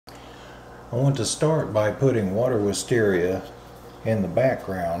I want to start by putting water wisteria in the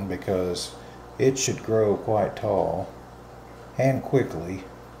background because it should grow quite tall and quickly.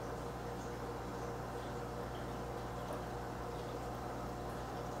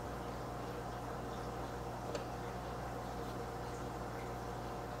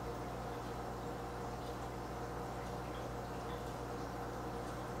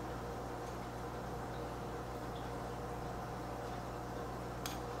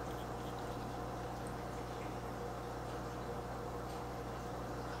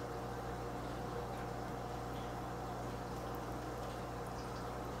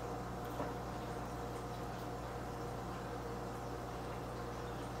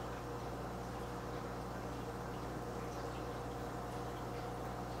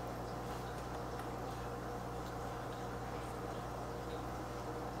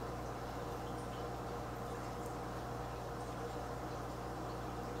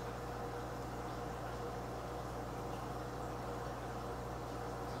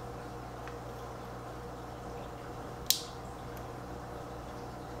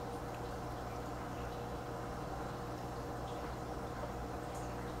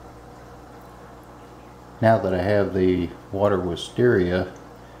 Now that I have the water wisteria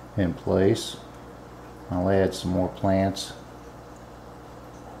in place, I'll add some more plants.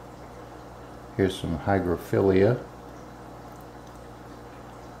 Here's some Hygrophila.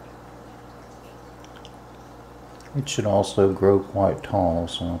 It should also grow quite tall,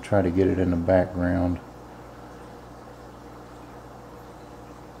 so I'll try to get it in the background.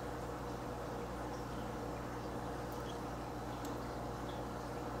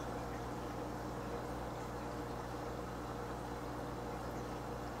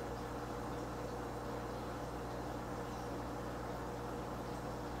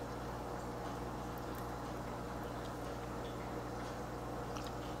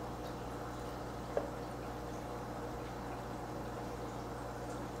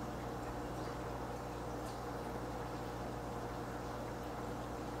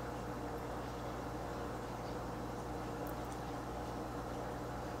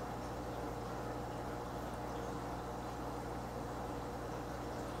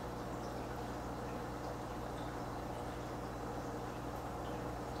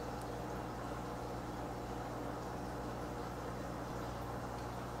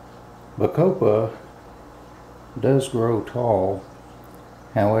 Bacopa does grow tall,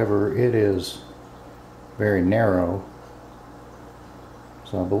 however it is very narrow,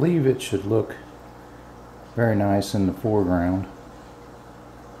 so I believe it should look very nice in the foreground.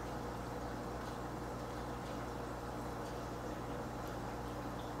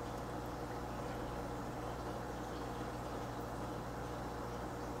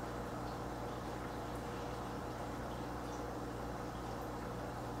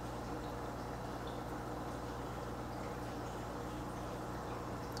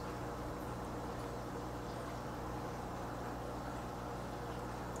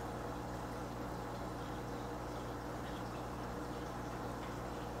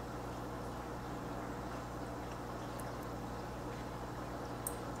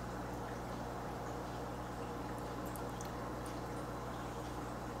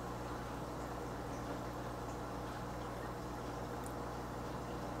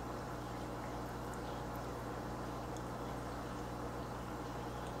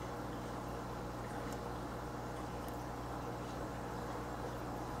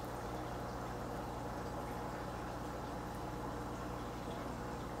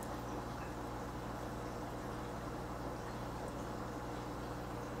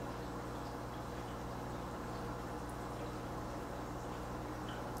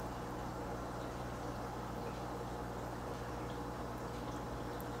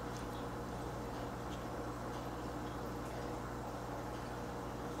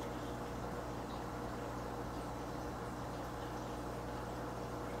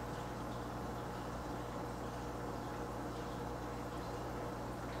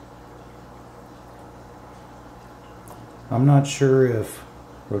 I'm not sure if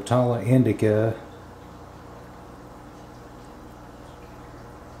Rotala indica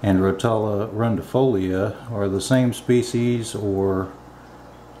and Rotala rotundifolia are the same species or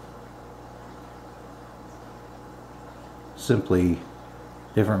simply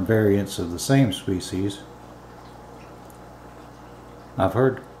different variants of the same species. I've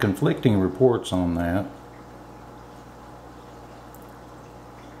heard conflicting reports on that.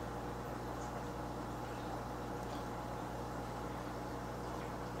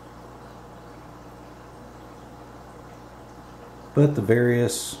 But the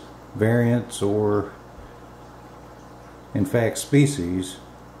various variants, or in fact species,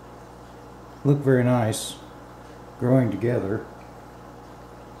 look very nice growing together.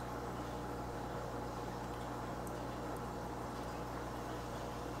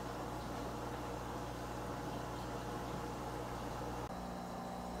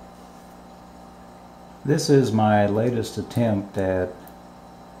 This is my latest attempt at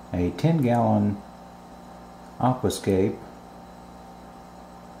a 10-gallon Aquascape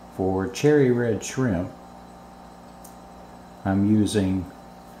for cherry red shrimp. I'm using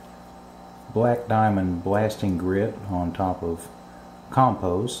black diamond blasting grit on top of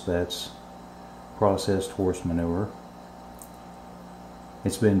compost, that's processed horse manure.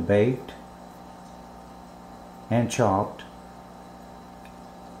 It's been baked and chopped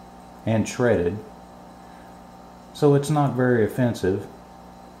and shredded, so it's not very offensive.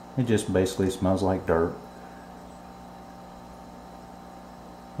 It just basically smells like dirt.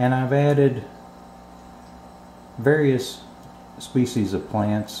 And I've added various species of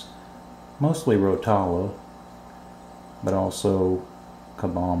plants, mostly Rotala, but also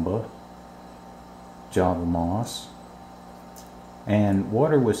Kabamba, Java moss, and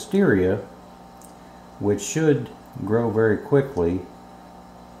water wisteria, which should grow very quickly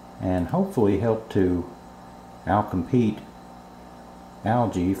and hopefully help to outcompete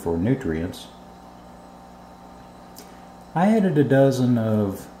algae for nutrients. I added a dozen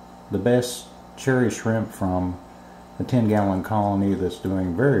of the best cherry shrimp from a 10-gallon colony that's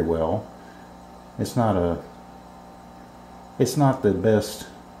doing very well. It's not the best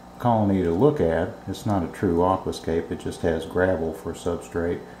colony to look at. It's not a true aquascape. It just has gravel for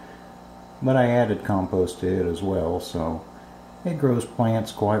substrate. But I added compost to it as well, so it grows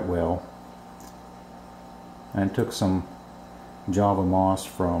plants quite well. And took some Java moss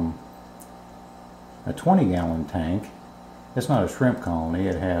from a 20-gallon tank. It's not a shrimp colony.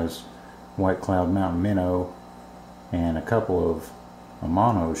 It has white cloud mountain minnow and a couple of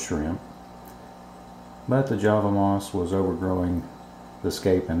mono shrimp. But the Java moss was overgrowing the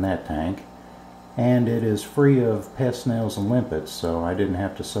scape in that tank, and it is free of pest snails and limpets, so I didn't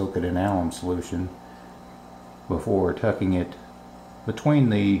have to soak it in alum solution before tucking it between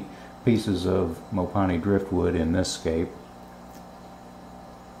the pieces of Mopani driftwood in this scape.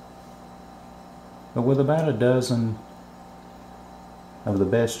 But with about a dozen of the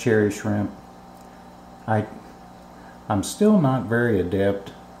best cherry shrimp, I'm still not very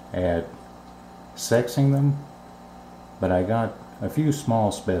adept at sexing them, but I got a few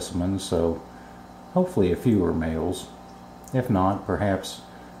small specimens, so hopefully a few are males. If not, perhaps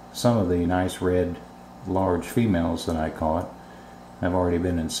some of the nice red large females that I caught have already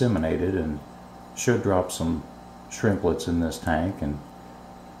been inseminated and should drop some shrimplets in this tank, and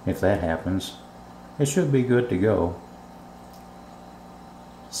if that happens, it should be good to go.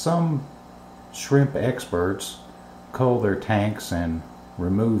 Some shrimp experts cull their tanks and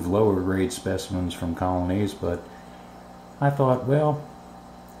remove lower grade specimens from colonies, but I thought, well,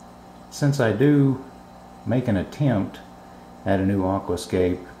 since I do make an attempt at a new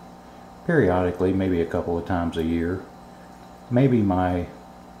aquascape periodically, maybe a couple of times a year, maybe my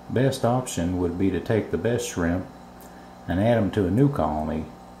best option would be to take the best shrimp and add them to a new colony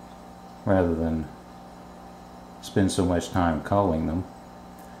rather than spend so much time culling them.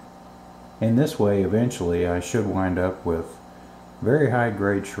 In this way, eventually I should wind up with very high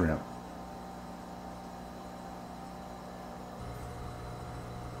grade shrimp.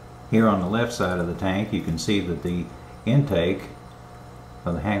 Here on the left side of the tank, you can see that the intake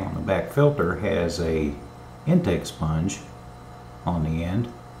of the hang on the back filter has a intake sponge on the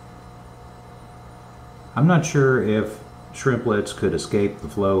end. I'm not sure if shrimplets could escape the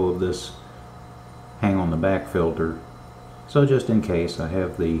flow of this hang on the back filter, so just in case, I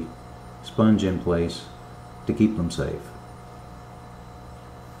have the sponge in place to keep them safe.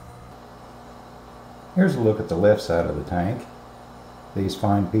 Here's a look at the left side of the tank. These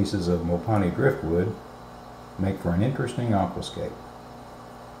fine pieces of Mopani driftwood make for an interesting aquascape.